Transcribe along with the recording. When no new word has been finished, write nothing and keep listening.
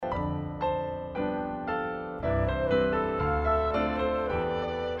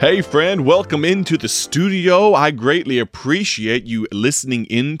Hey friend, welcome into the studio. I greatly appreciate you listening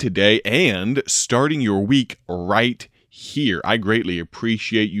in today and starting your week right here. I greatly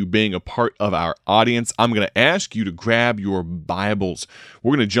appreciate you being a part of our audience. I'm going to ask you to grab your Bibles.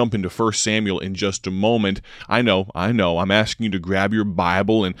 We're going to jump into 1 Samuel in just a moment. I know. I'm asking you to grab your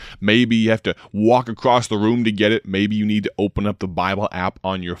Bible, and maybe you have to walk across the room to get it. Maybe you need to open up the Bible app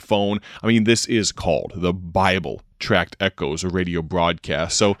on your phone. I mean, this is called the Bible Tract Echoes, a radio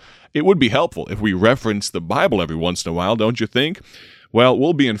broadcast. So it would be helpful if we reference the Bible every once in a while, don't you think? Well,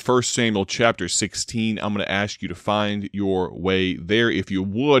 we'll be in 1 Samuel chapter 16. I'm going to ask you to find your way there if you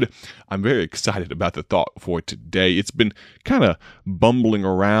would. I'm very excited about the thought for today. It's been kind of bumbling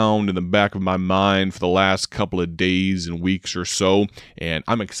around in the back of my mind for the last couple of days and weeks or so, and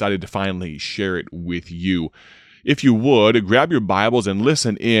I'm excited to finally share it with you. If you would, grab your Bibles and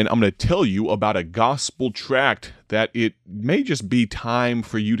listen in. I'm going to tell you about a gospel tract that it may just be time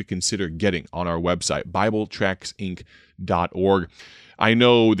for you to consider getting on our website, BibleTractsInc.org. I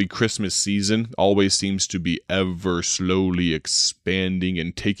know the Christmas season always seems to be ever slowly expanding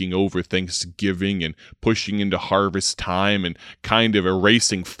and taking over Thanksgiving and pushing into harvest time and kind of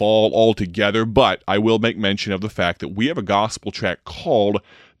erasing fall altogether, but I will make mention of the fact that we have a gospel tract called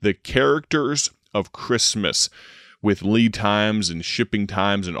The Characters of Christmas. With lead times and shipping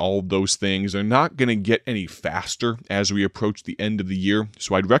times and all of those things, they're not going to get any faster as we approach the end of the year.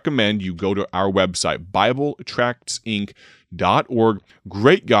 So I'd recommend you go to our website, BibleTractsInc.org.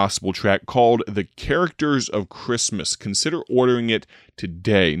 Great gospel tract called The Characters of Christmas. Consider ordering it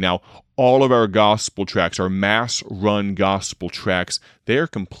today. Now, all of our gospel tracts are mass-run gospel tracts. They are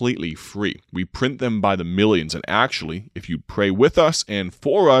completely free. We print them by the millions, and actually, if you pray with us and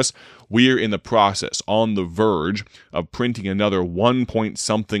for us, we are in the process, on the verge, of printing another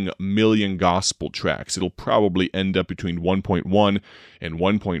 1-point-something million gospel tracts. It'll probably end up between 1.1 and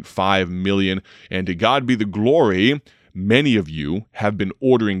 1.5 million, and to God be the glory. Many of you have been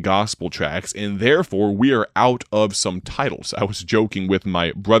ordering gospel tracts, and therefore we are out of some titles. I was joking with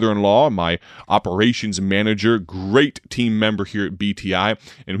my brother-in-law, my operations manager, great team member here at BTI,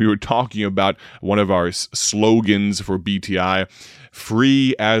 and we were talking about one of our slogans for BTI,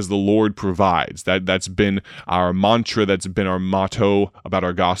 free as the Lord provides. That's been our mantra, that's been our motto about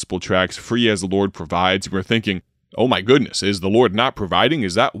our gospel tracts, free as the Lord provides. We're thinking, oh my goodness, is the Lord not providing?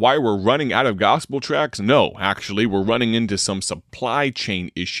 Is that why we're running out of gospel tracts? No, actually, we're running into some supply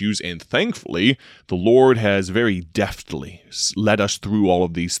chain issues, and thankfully, the Lord has very deftly led us through all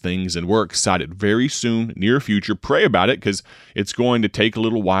of these things, and we're excited. Very soon, near future, pray about it, because it's going to take a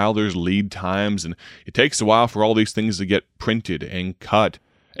little while. There's lead times, and it takes a while for all these things to get printed and cut.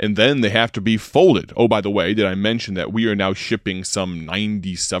 And then they have to be folded. Oh, by the way, did I mention that we are now shipping some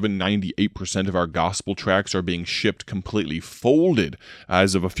 98% of our gospel tracts are being shipped completely folded.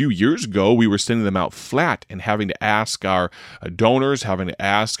 As of a few years ago, we were sending them out flat and having to ask our donors, having to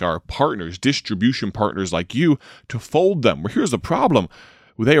ask our partners, distribution partners like you, to fold them. Well, here's the problem.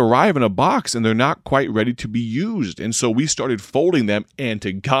 They arrive in a box and they're not quite ready to be used. And so we started folding them, and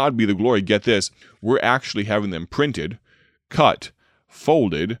to God be the glory, get this, we're actually having them printed, cut,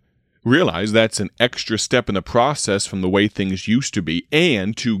 folded. Realize that's an extra step in the process from the way things used to be,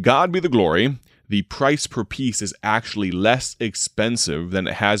 and to God be the glory, the price per piece is actually less expensive than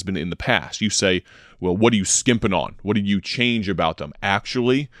it has been in the past. You say, well, what are you skimping on? What did you change about them?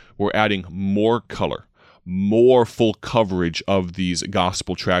 Actually, we're adding more color, more full coverage of these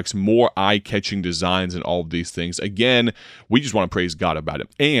gospel tracts, more eye-catching designs and all of these things. Again, we just want to praise God about it.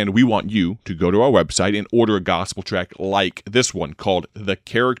 And we want you to go to our website and order a gospel tract like this one called The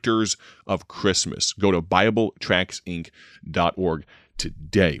Characters of Christmas. Go to BibleTractsInc.org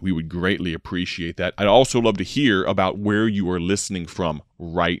today. We would greatly appreciate that. I'd also love to hear about where you are listening from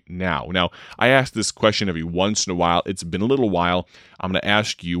right now. Now, I ask this question every once in a while. It's been a little while. I'm going to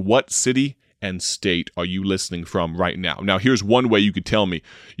ask you, what city and state are you listening from right now? Now, here's one way you could tell me.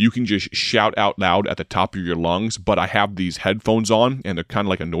 You can just shout out loud at the top of your lungs, but I have these headphones on, and they're kind of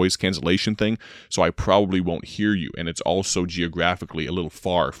like a noise cancellation thing, so I probably won't hear you, and it's also geographically a little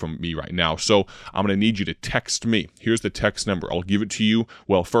far from me right now. So I'm going to need you to text me. Here's the text number. I'll give it to you.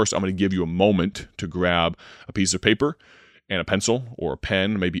 Well, first, I'm going to give you a moment to grab a piece of paper and a pencil or a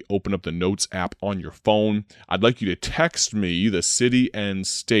pen, maybe open up the Notes app on your phone. I'd like you to text me the city and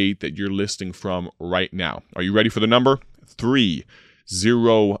state that you're listening from right now. Are you ready for the number?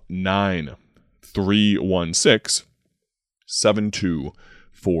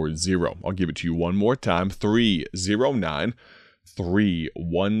 309-316-7240. I'll give it to you one more time.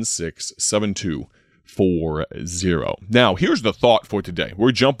 309-316-7240. Now, here's the thought for today.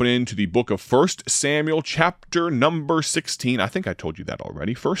 We're jumping into the book of 1 Samuel, chapter number 16. I think I told you that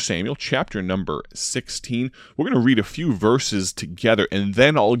already. 1 Samuel, chapter number 16. We're going to read a few verses together, and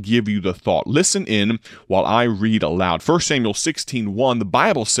then I'll give you the thought. Listen in while I read aloud. 1 Samuel 16:1, the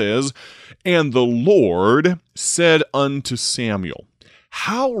Bible says, "And the Lord said unto Samuel,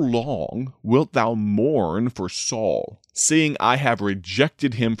 How long wilt thou mourn for Saul, seeing I have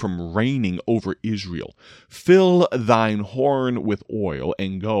rejected him from reigning over Israel? Fill thine horn with oil,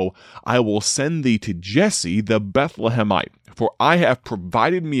 and go, I will send thee to Jesse the Bethlehemite, for I have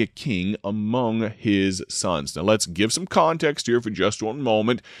provided me a king among his sons." Now let's give some context here for just one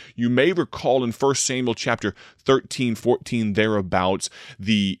moment. You may recall in 1 Samuel chapter 13, 14, thereabouts,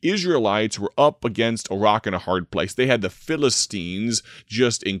 the Israelites were up against a rock and a hard place. They had the Philistines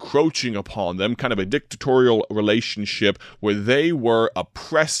just encroaching upon them, kind of a dictatorial relationship where they were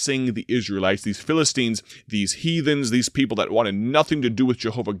oppressing the Israelites, these Philistines, these heathens, these people that wanted nothing to do with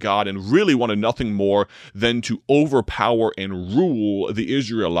Jehovah God and really wanted nothing more than to overpower and rule the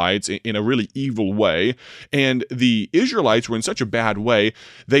Israelites in a really evil way. And the Israelites were in such a bad way,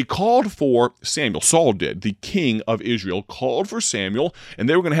 they called for Samuel. Saul did. The king of Israel called for Samuel, and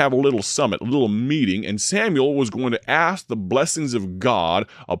they were going to have a little summit, a little meeting, and Samuel was going to ask the blessings of God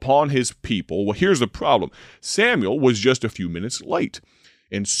upon his people. Well, here's the problem. Samuel was just a few minutes late.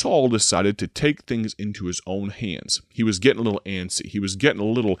 And Saul decided to take things into his own hands. He was getting a little antsy. He was getting a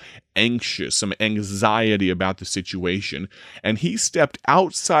little anxious, some anxiety about the situation. And he stepped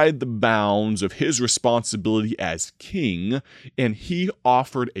outside the bounds of his responsibility as king, and he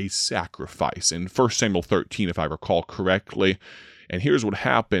offered a sacrifice. In 1 Samuel 13, if I recall correctly, and here's what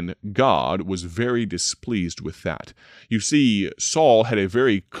happened. God was very displeased with that. You see, Saul had a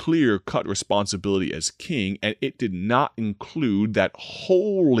very clear-cut responsibility as king, and it did not include that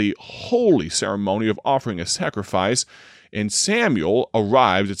holy, holy ceremony of offering a sacrifice. And Samuel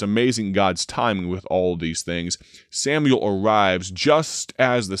arrives. It's amazing God's timing with all these things. Samuel arrives just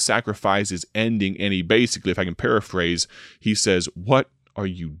as the sacrifice is ending, and he basically, if I can paraphrase, he says, "What are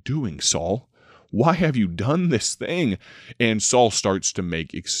you doing, Saul? Why have you done this thing?" And Saul starts to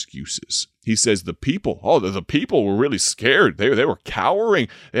make excuses. He says the people were really scared. They were cowering.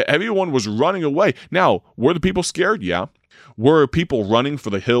 Everyone was running away. Now, were the people scared? Yeah. Were people running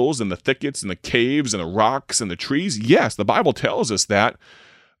for the hills and the thickets and the caves and the rocks and the trees? Yes, the Bible tells us that.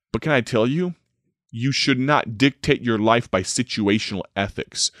 But can I tell you, you should not dictate your life by situational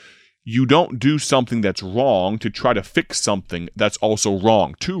ethics. You don't do something that's wrong to try to fix something that's also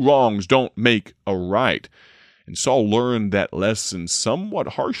wrong. Two wrongs don't make a right. And Saul learned that lesson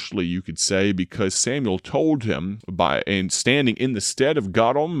somewhat harshly, you could say, because Samuel told him, and standing in the stead of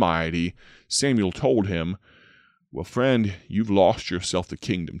God Almighty, Samuel told him, "Well, friend, you've lost yourself the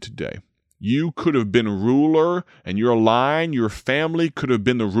kingdom today. You could have been ruler, and your line, your family could have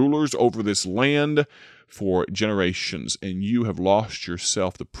been the rulers over this land for generations, and you have lost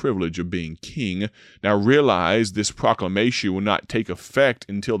yourself the privilege of being king. Now realize this proclamation will not take effect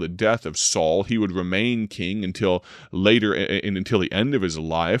until the death of Saul. He would remain king until later and until the end of his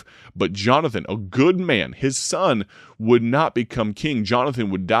life. But Jonathan, a good man, his son, would not become king. Jonathan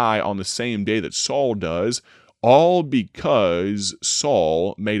would die on the same day that Saul does, all because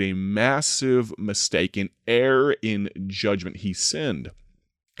Saul made a massive mistake, an error in judgment. He sinned."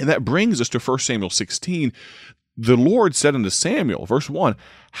 And that brings us to 1 Samuel 16. The Lord said unto Samuel, verse 1,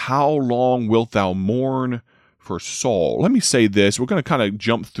 "How long wilt thou mourn for Saul?" Let me say this. We're going to kind of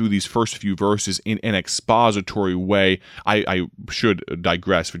jump through these first few verses in an expository way. I should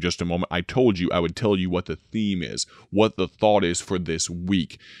digress for just a moment. I told you I would tell you what the theme is, what the thought is for this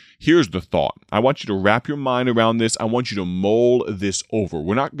week. Here's the thought. I want you to wrap your mind around this. I want you to mull this over.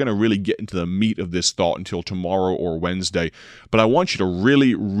 We're not going to really get into the meat of this thought until tomorrow or Wednesday, but I want you to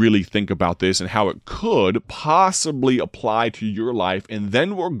really, really think about this and how it could possibly apply to your life, and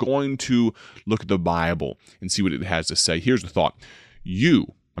then we're going to look at the Bible and see what it has to say. Here's the thought.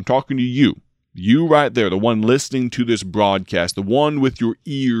 I'm talking to you right there, the one listening to this broadcast, the one with your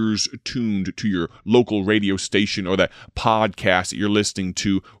ears tuned to your local radio station or that podcast that you're listening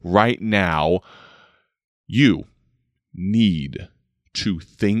to right now, you need to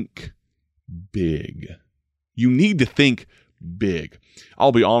think big. You need to think big.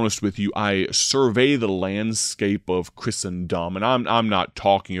 I'll be honest with you, I survey the landscape of Christendom, and I'm not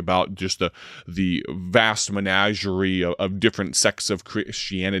talking about just the vast menagerie of different sects of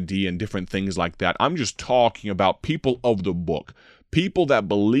Christianity and different things like that. I'm just talking about people of the book, people that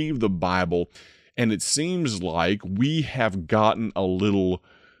believe the Bible, and it seems like we have gotten a little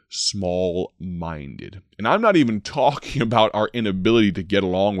small-minded. And I'm not even talking about our inability to get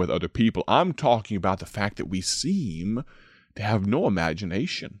along with other people. I'm talking about the fact that we seem to have no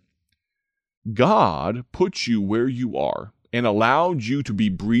imagination. God put you where you are and allowed you to be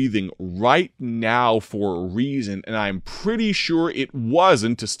breathing right now for a reason, and I'm pretty sure it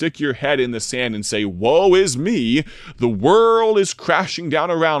wasn't to stick your head in the sand and say, "Woe is me, the world is crashing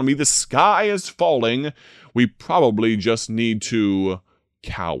down around me, the sky is falling, we probably just need to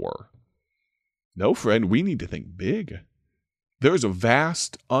cower." No, friend, we need to think big. There's a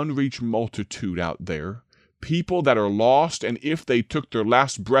vast, unreached multitude out there, people that are lost, and if they took their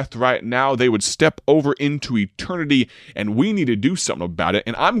last breath right now, they would step over into eternity, and we need to do something about it.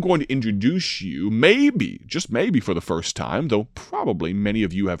 And I'm going to introduce you, maybe, just maybe for the first time, though probably many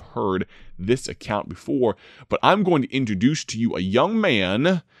of you have heard this account before, but I'm going to introduce to you a young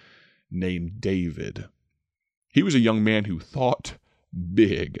man named David. He was a young man who thought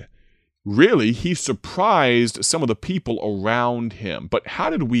big. Really, he surprised some of the people around him. But how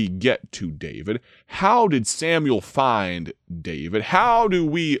did we get to David? How did Samuel find David? How do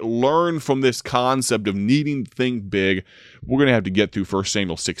we learn from this concept of needing to think big? We're going to have to get through 1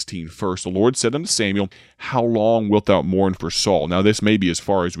 Samuel 16 first. The Lord said unto Samuel, "How long wilt thou mourn for Saul?" Now, this may be as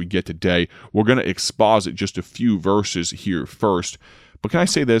far as we get today. We're going to exposit just a few verses here first. But can I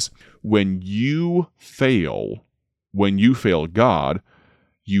say this? When you fail God,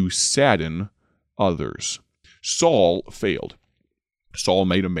 you sadden others. Saul failed. Saul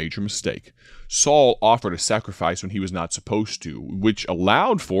made a major mistake. Saul offered a sacrifice when he was not supposed to, which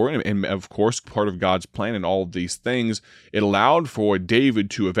allowed for, and of course, part of God's plan in all of these things, it allowed for David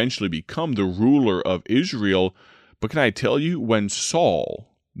to eventually become the ruler of Israel. But can I tell you, when Saul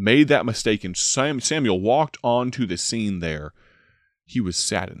made that mistake and Samuel walked onto the scene there, he was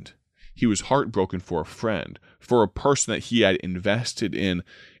saddened. He was heartbroken for a friend, for a person that he had invested in.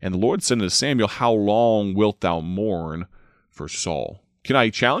 And the Lord said to Samuel, "How long wilt thou mourn for Saul?" Can I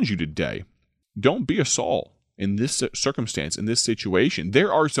challenge you today? Don't be a Saul in this circumstance, in this situation.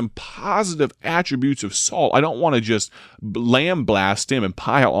 There are some positive attributes of Saul. I don't want to just lambaste him and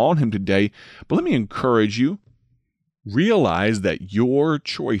pile on him today, but let me encourage you. Realize that your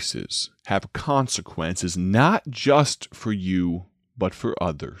choices have consequences, not just for you, but for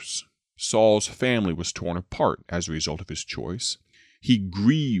others. Saul's family was torn apart as a result of his choice. He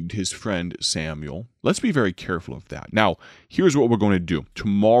grieved his friend Samuel. Let's be very careful of that. Now, here's what we're going to do.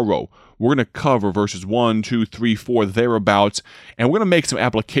 Tomorrow, we're going to cover verses 1, 2, 3, 4, thereabouts, and we're going to make some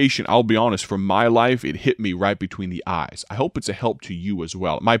application. I'll be honest, from my life, it hit me right between the eyes. I hope it's a help to you as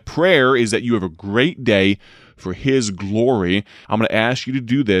well. My prayer is that you have a great day for His glory. I'm going to ask you to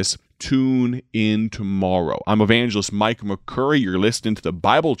do this. Tune in tomorrow. I'm evangelist Mike McCurry. You're listening to the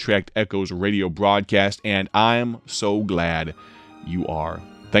Bible Tract Echoes radio broadcast, and I'm so glad you are.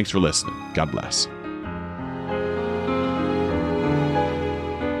 Thanks for listening. God bless.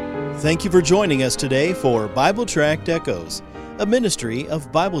 Thank you for joining us today for Bible Tract Echoes, a ministry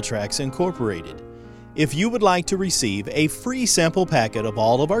of Bible Tracts Incorporated. If you would like to receive a free sample packet of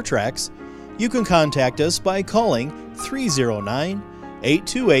all of our tracts, you can contact us by calling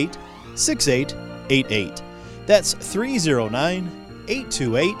 309-828-6888. That's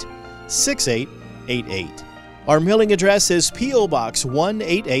 309-828-6888. Our mailing address is P.O. Box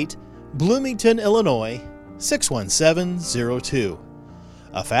 188, Bloomington, Illinois, 61702.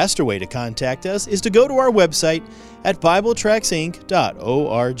 A faster way to contact us is to go to our website at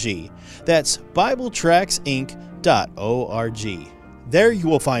BibleTractsInc.org. That's BibleTractsInc.org. There you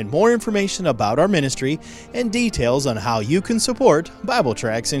will find more information about our ministry and details on how you can support Bible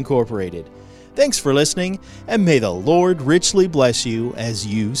Tracts Incorporated. Thanks for listening, and may the Lord richly bless you as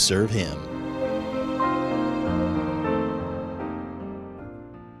you serve Him.